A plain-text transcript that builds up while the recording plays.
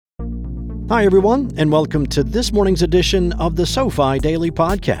Hi, everyone, and welcome to this morning's edition of the SoFi Daily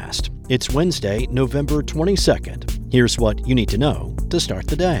Podcast. It's Wednesday, November 22nd. Here's what you need to know to start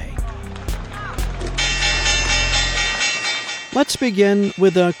the day. Let's begin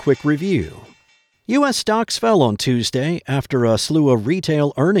with a quick review. U.S. stocks fell on Tuesday after a slew of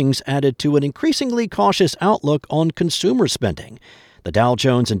retail earnings added to an increasingly cautious outlook on consumer spending. The Dow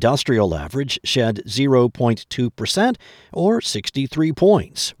Jones Industrial Average shed 0.2%, or 63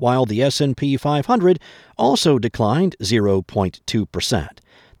 points, while the S&P 500 also declined 0.2%.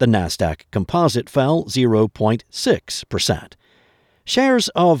 The Nasdaq Composite fell 0.6%. Shares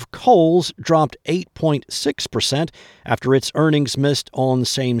of Kohl's dropped 8.6% after its earnings missed on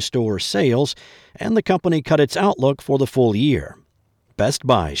same-store sales, and the company cut its outlook for the full year. Best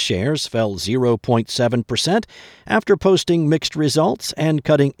Buy shares fell 0.7% after posting mixed results and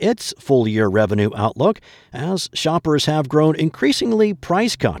cutting its full-year revenue outlook as shoppers have grown increasingly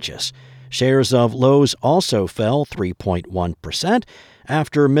price-conscious. Shares of Lowe's also fell 3.1%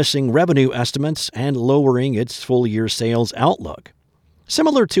 after missing revenue estimates and lowering its full-year sales outlook.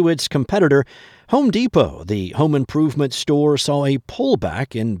 Similar to its competitor, Home Depot, the home improvement store, saw a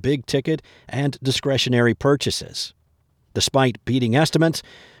pullback in big-ticket and discretionary purchases. Despite beating estimates,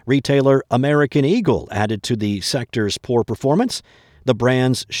 retailer American Eagle added to the sector's poor performance. The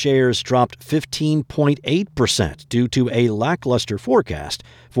brand's shares dropped 15.8% due to a lackluster forecast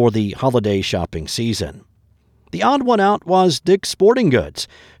for the holiday shopping season. The odd one out was Dick's Sporting Goods,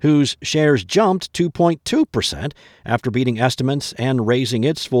 whose shares jumped 2.2% after beating estimates and raising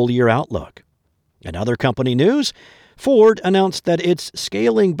its full-year outlook. In other company news, Ford announced that it's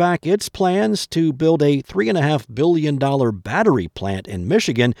scaling back its plans to build a $3.5 billion battery plant in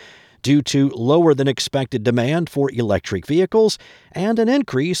Michigan due to lower-than-expected demand for electric vehicles and an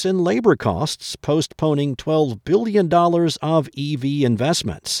increase in labor costs, postponing $12 billion of EV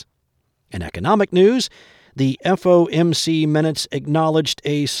investments. In economic news, the FOMC minutes acknowledged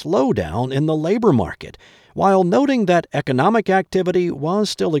a slowdown in the labor market, while noting that economic activity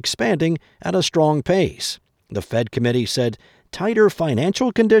was still expanding at a strong pace. The Fed committee said tighter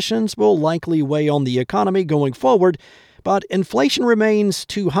financial conditions will likely weigh on the economy going forward, but inflation remains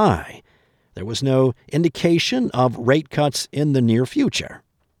too high. There was no indication of rate cuts in the near future.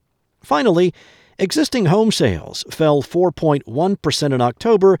 Finally, existing home sales fell 4.1% in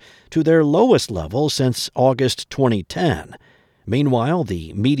October to their lowest level since August 2010. Meanwhile,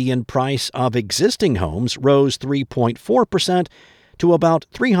 the median price of existing homes rose 3.4% to about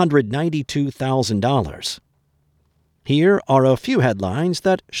 $392,000. Here are a few headlines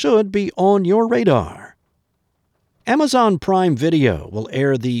that should be on your radar. Amazon Prime Video will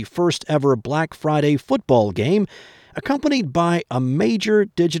air the first-ever Black Friday football game, accompanied by a major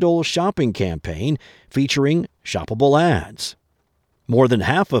digital shopping campaign featuring shoppable ads. More than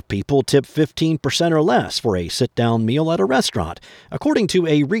half of people tip 15% or less for a sit-down meal at a restaurant, according to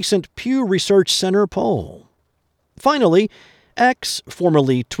a recent Pew Research Center poll. Finally, X,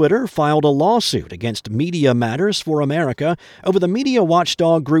 formerly Twitter, filed a lawsuit against Media Matters for America over the media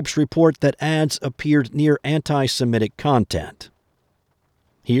watchdog group's report that ads appeared near anti-Semitic content.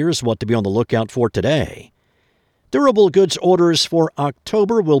 Here's what to be on the lookout for today. Durable goods orders for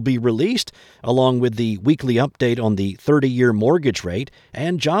October will be released, along with the weekly update on the 30-year mortgage rate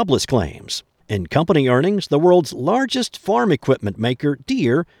and jobless claims. In company earnings, the world's largest farm equipment maker,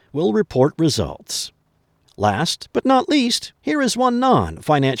 Deere, will report results. Last but not least, here is one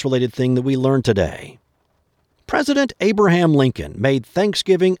non-finance-related thing that we learned today. President Abraham Lincoln made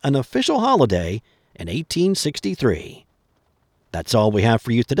Thanksgiving an official holiday in 1863. That's all we have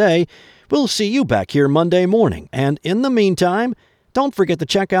for you today. We'll see you back here Monday morning, and in the meantime, don't forget to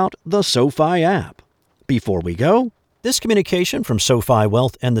check out the SoFi app. Before we go, this communication from SoFi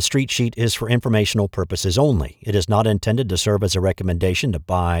Wealth and the Street Sheet is for informational purposes only. It is not intended to serve as a recommendation to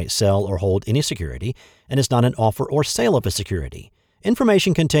buy, sell, or hold any security, and is not an offer or sale of a security.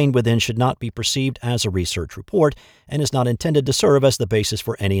 Information contained within should not be perceived as a research report and is not intended to serve as the basis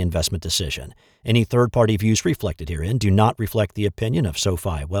for any investment decision. Any third-party views reflected herein do not reflect the opinion of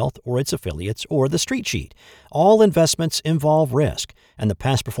SoFi Wealth or its affiliates or the Street Sheet. All investments involve risk, and the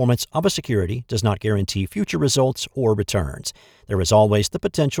past performance of a security does not guarantee future results or returns. There is always the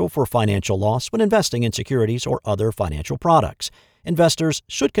potential for financial loss when investing in securities or other financial products. Investors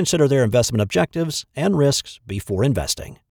should consider their investment objectives and risks before investing.